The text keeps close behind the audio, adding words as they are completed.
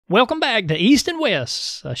Welcome back to East and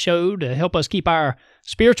West, a show to help us keep our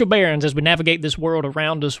spiritual bearings as we navigate this world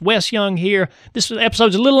around us. Wes Young here. This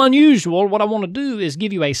episode's a little unusual. What I want to do is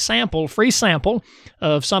give you a free sample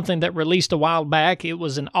of something that released a while back. It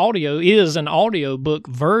was an audiobook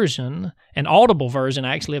version, an Audible version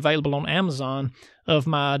actually, available on Amazon, of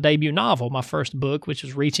my debut novel, my first book, which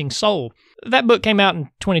is Reaching Soul. That book came out in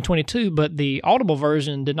 2022, but the Audible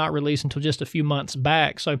version did not release until just a few months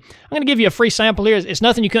back. So I'm going to give you a free sample here. It's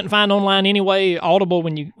nothing you couldn't find online anyway. Audible,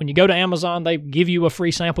 when you go to Amazon, they give you a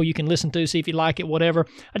free sample you can listen to, see if you like it, whatever.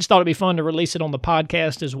 I just thought it'd be fun to release it on the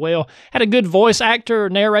podcast as well. Had a good voice actor or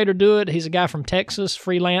narrator do it. He's a guy from Texas,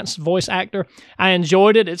 freelance voice actor. I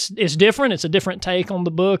enjoyed it. It's different. It's a different take on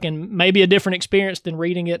the book and maybe a different experience than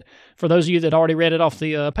reading it. For those of you that already read it off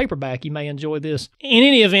the paperback, you may enjoy this. In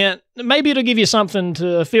any event, maybe it'll give you something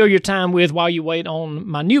to fill your time with while you wait on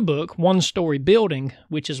my new book, One Story Building,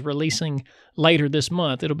 which is releasing later this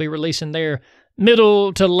month. It'll be releasing there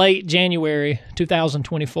middle to late January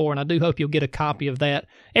 2024, and I do hope you'll get a copy of that.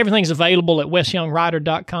 Everything's available at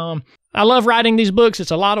wesyoungwriter.com. I love writing these books.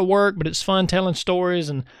 It's a lot of work, but it's fun telling stories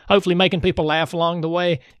and hopefully making people laugh along the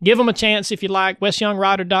way. Give them a chance if you like,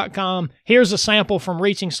 wesyoungwriter.com. Here's a sample from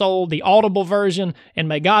Reaching Soul, the Audible version, and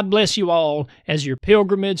may God bless you all as your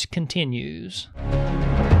pilgrimage continues.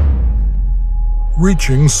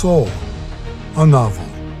 Reaching Soul, a novel.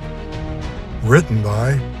 Written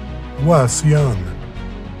by Wes Young.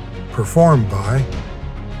 Performed by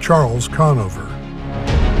Charles Conover.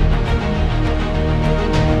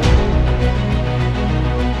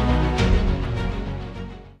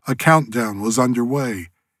 A countdown was underway,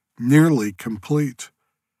 nearly complete.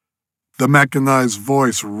 The mechanized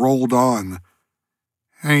voice rolled on.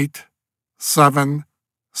 8, 7,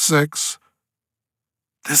 6.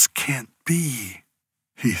 This can't be,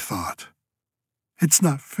 he thought. It's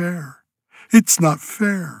not fair. It's not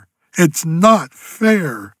fair. It's not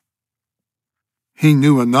fair. He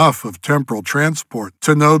knew enough of temporal transport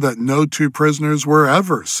to know that no two prisoners were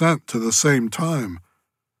ever sent to the same time.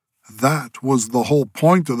 That was the whole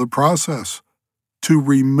point of the process, to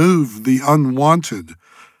remove the unwanted,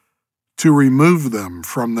 to remove them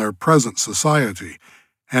from their present society,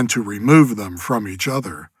 and to remove them from each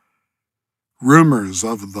other. Rumors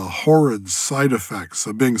of the horrid side effects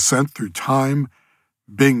of being sent through time,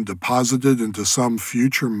 being deposited into some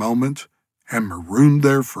future moment, and marooned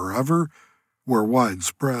there forever, were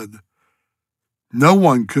widespread. No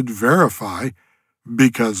one could verify,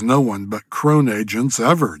 because no one but Crone agents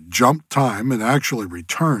ever jumped time and actually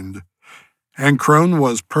returned, and Crone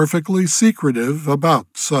was perfectly secretive about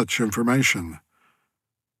such information.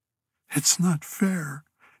 It's not fair.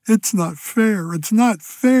 It's not fair. It's not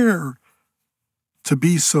fair. To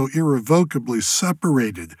be so irrevocably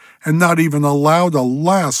separated and not even allowed a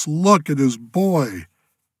last look at his boy.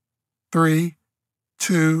 3,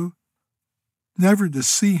 2, never to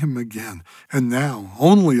see him again, and now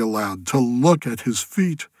only allowed to look at his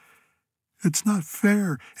feet. It's not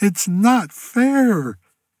fair. It's not fair.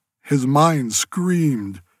 His mind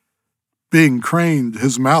screamed. Being craned,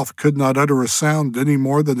 his mouth could not utter a sound any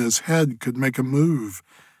more than his head could make a move.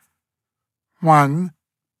 1.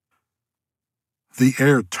 The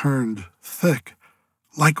air turned thick,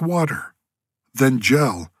 like water, then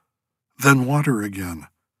gel, then water again.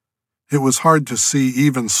 It was hard to see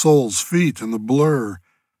even Soul's feet in the blur.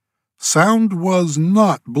 Sound was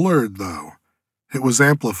not blurred, though. It was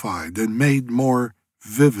amplified and made more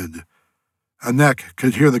vivid. A neck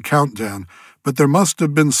could hear the countdown, but there must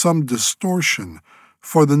have been some distortion,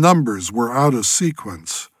 for the numbers were out of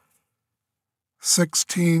sequence.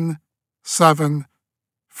 16, 7,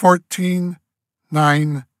 14,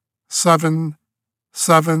 9, 7,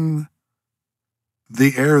 7.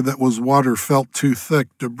 The air that was water felt too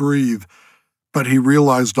thick to breathe, but he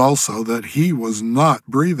realized also that he was not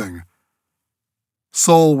breathing.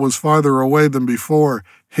 Soul was farther away than before,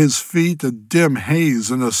 his feet a dim haze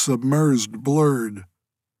in a submerged blurred.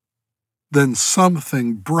 Then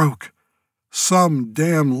something broke. Some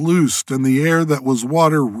dam loosed, and the air that was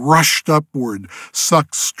water rushed upward,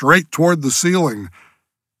 sucked straight toward the ceiling.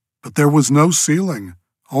 But there was no ceiling,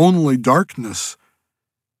 only darkness.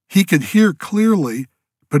 He could hear clearly,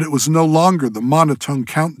 but it was no longer the monotone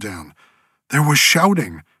countdown. There was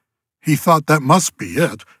shouting. He thought that must be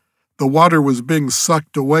it. The water was being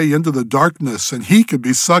sucked away into the darkness, and he could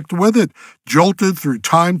be sucked with it, jolted through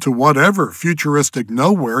time to whatever futuristic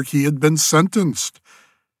nowhere he had been sentenced.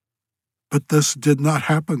 But this did not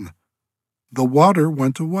happen. The water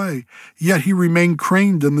went away, yet he remained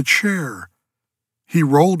craned in the chair. He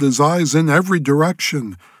rolled his eyes in every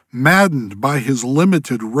direction, maddened by his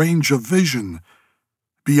limited range of vision.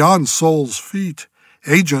 Beyond Soul's feet,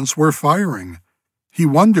 Agents were firing. He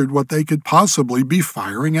wondered what they could possibly be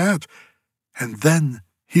firing at. And then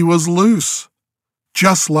he was loose.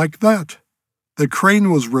 Just like that. The crane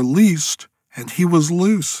was released, and he was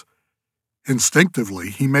loose. Instinctively,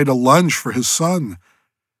 he made a lunge for his son.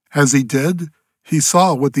 As he did, he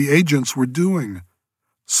saw what the agents were doing.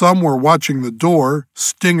 Some were watching the door,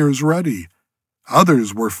 stingers ready.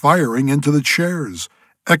 Others were firing into the chairs,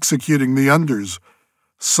 executing the unders.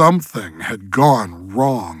 Something had gone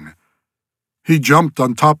wrong. He jumped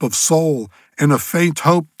on top of Sol in a faint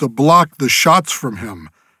hope to block the shots from him.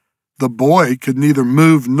 The boy could neither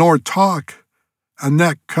move nor talk. A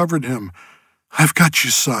neck covered him. "I've got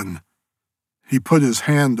you, son." He put his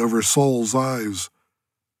hand over Sol's eyes.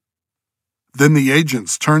 Then the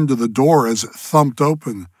agents turned to the door as it thumped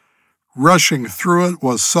open. Rushing through it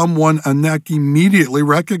was someone Anak immediately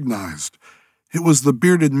recognized. It was the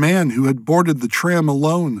bearded man who had boarded the tram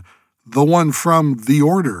alone, the one from The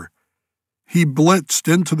Order. He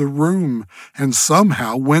blitzed into the room and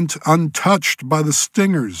somehow went untouched by the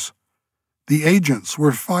stingers. The agents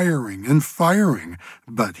were firing and firing,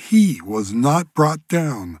 but he was not brought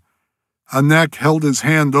down. Anak held his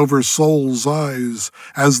hand over Sol's eyes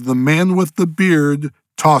as the man with the beard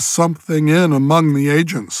tossed something in among the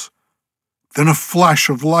agents. Then a flash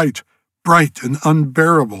of light, bright and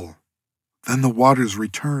unbearable. Then the waters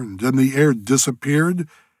returned, and the air disappeared,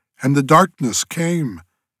 and the darkness came,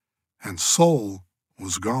 and Sol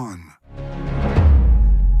was gone.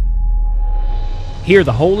 Hear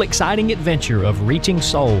the whole exciting adventure of Reaching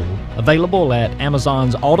Sol, available at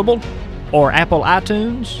Amazon's Audible or Apple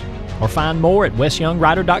iTunes, or find more at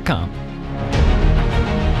wesyoungwriter.com.